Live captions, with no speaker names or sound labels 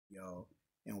y'all,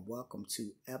 and welcome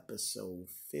to episode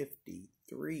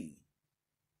 53.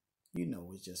 You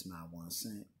know it's just my 1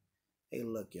 cent. Hey,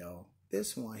 look, y'all,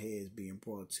 this one here is being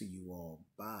brought to you all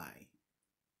by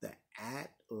the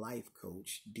Lyfe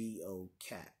Coach D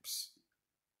caps.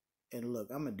 And look,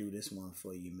 I'm going to do this one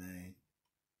for you, man.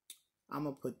 I'm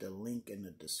going to put the link in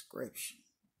the description.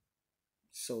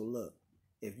 So look,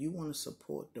 if you want to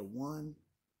support the one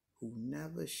who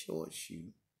never shorts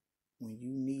you when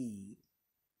you need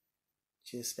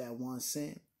just that 1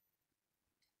 cent,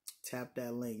 tap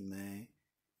that link, man,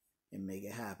 and make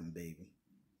it happen, baby.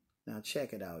 Now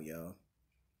check it out, y'all.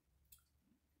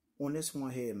 On this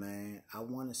one here, man, I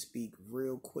want to speak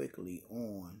real quickly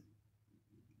on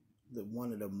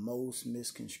one of the most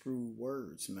misconstrued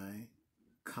words, man.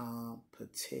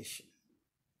 Competition.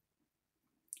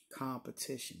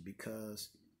 Competition, because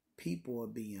people are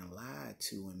being lied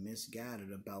to and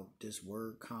misguided about this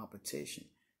word competition.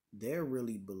 They're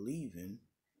really believing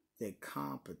that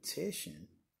competition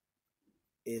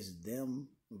is them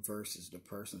versus the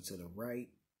person to the right,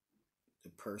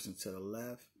 the person to the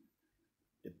left,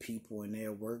 the people in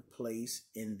their workplace,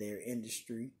 in their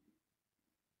industry.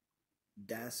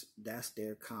 That's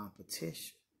their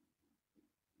competition.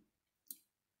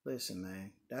 Listen,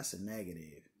 man, that's a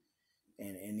negative.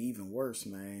 And even worse,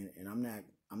 man, and I'm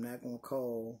not gonna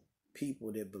call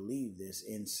people that believe this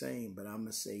insane, but I'm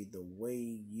gonna say the way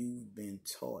you've been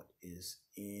taught is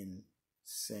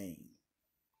insane.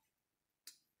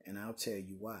 And I'll tell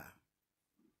you why.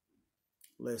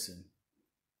 Listen,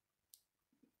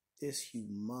 this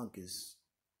humongous,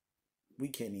 we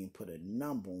can't even put a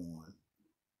number on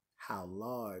how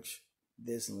large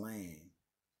this land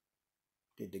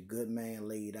that the good man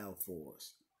laid out for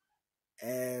us.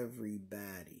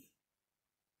 Everybody,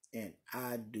 and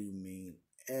I do mean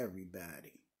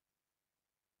everybody,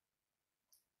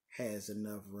 has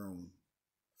enough room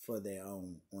for their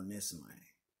own on this land.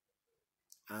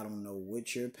 I don't know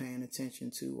what you're paying attention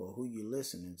to or who you're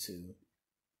listening to.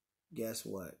 Guess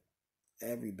what?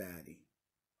 Everybody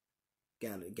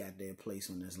got their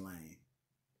place on this land.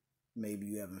 Maybe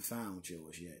you haven't found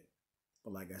yours yet.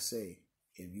 But like I say,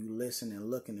 if you listen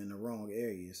and looking in the wrong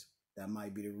areas, that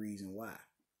might be the reason why.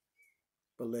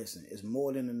 But listen, it's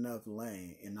more than enough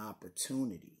land and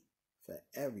opportunity for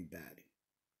everybody.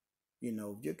 You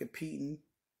know, if you're competing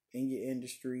in your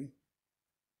industry,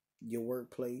 your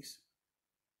workplace,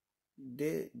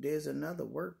 there's another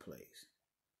workplace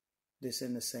that's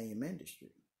in the same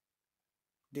industry.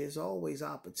 There's always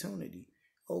opportunity.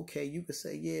 Okay, you could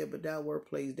say, yeah, but that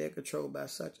workplace, they're controlled by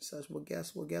such and such. Well,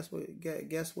 guess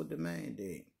what the man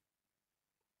did?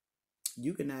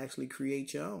 You can actually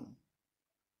create your own.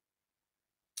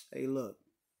 Hey, look,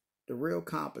 the real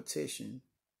competition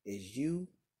is you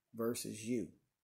versus you.